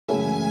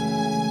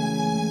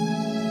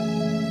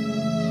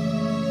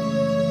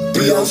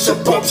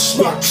Beezlebub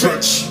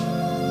Smotrich.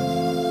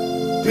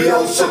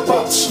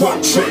 Beezlebub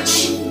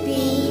Smotrich.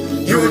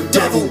 You're a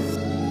devil.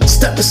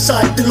 Step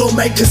aside, the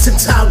lawmakers in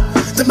town.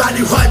 The man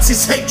who hides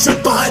his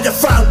hatred behind a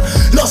frown.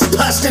 Lost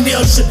person in the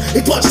ocean,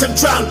 he'd watch them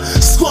drown.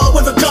 Squat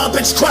with a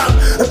garbage crown.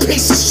 A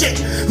piece of shit,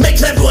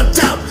 making everyone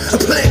down. A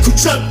political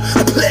joke,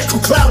 a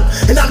political clown.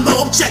 An animal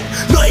object,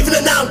 not even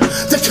a noun.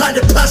 The kind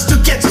of person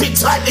who gets me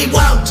tightly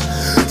wound.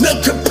 No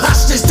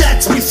compassion is there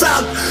to be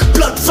found.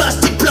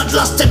 Bloodthirsty,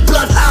 bloodlusted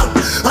bloodhound.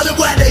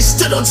 Unaware they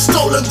stood on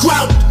stolen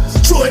ground.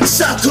 Drawing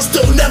circles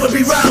that will never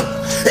be round.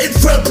 In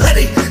for a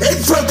penny, in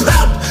for a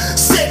pound.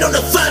 Sitting on the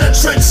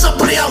furniture in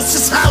somebody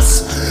else's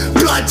house.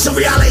 Blind to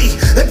reality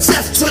and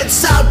deaf to its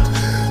sound.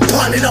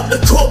 Piling up the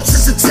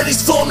corpses until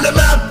he's forming a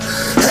mound.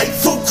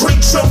 Hateful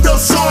creature of no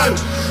sorrow,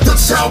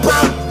 that's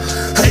hellbound.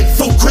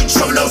 Hateful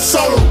creature of no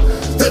sorrow,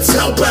 that's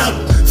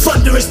hellbound.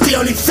 Thunder is the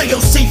only thing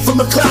he'll see from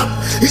a cloud.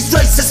 His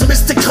racism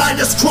is the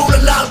kindness, cruel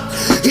and loud.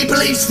 He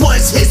believes what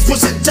is his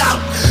was in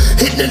doubt.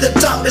 Hidden in the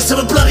darkness of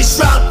a bloody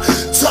shroud.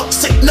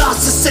 Toxic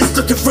narcissist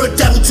looking for a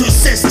devil to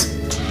assist.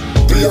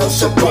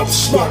 Beezlebub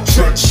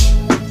Smotrich.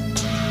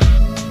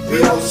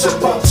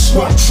 Beezlebub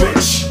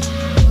Smotrich.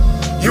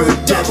 You're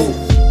a devil.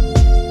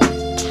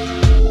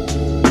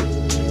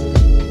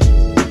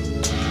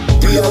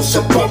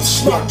 Beezlebub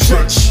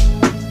Smotrich.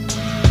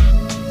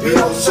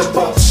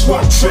 Beezlebub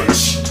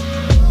Smotrich.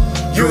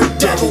 You're a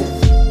devil.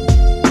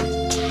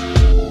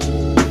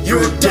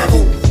 You're a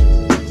devil.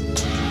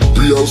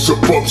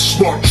 Beezlebub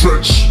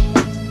Smotrich.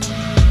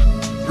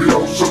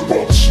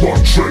 Beezlebub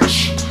Smotrich.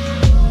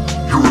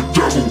 You're a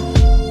devil.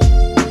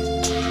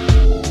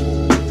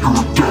 You're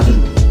a devil.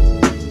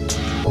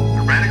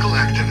 A radical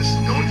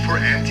activist known for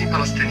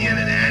anti-Palestinian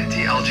and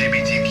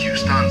anti-LGBTQ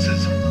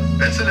stances,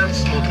 Beezlebub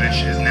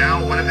Smotrich is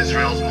now one of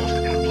Israel's most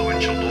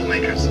influential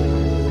lawmakers.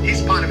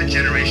 He's part of a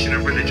generation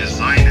of religious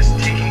Zionists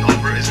taking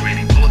over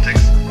Israeli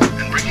politics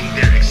and bringing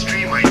their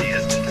extreme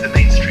ideas into the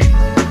mainstream.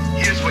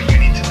 Here's what you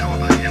need to know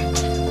about him.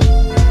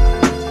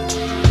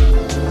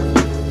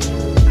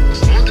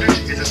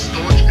 Smotrich is a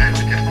staunch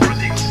advocate for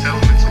illegal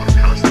settlements on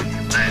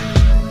Palestinian land.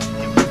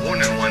 He was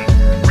born in one,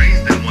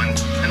 raised in one,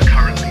 and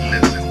currently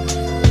lives in one.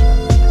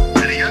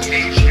 At a young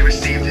age, he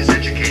received his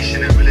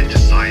education at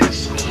religious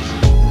Zionist schools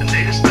and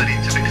later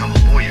studied to become a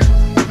lawyer,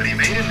 but he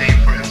made a name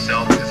for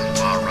himself as a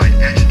far-right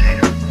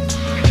agitator.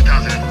 In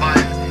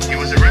 2005, he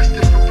was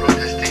arrested for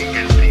protesting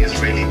against the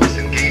Israeli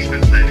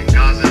disengagement plan in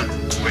Gaza,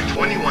 where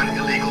 21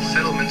 illegal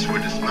settlements were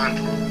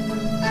dismantled.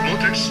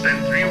 Smotrich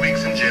spent 3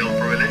 weeks in jail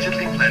for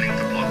allegedly planning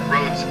to block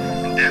roads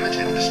and damage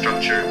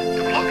infrastructure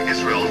to block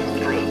Israel's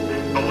withdrawal,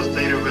 but was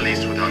later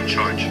released without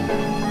charge.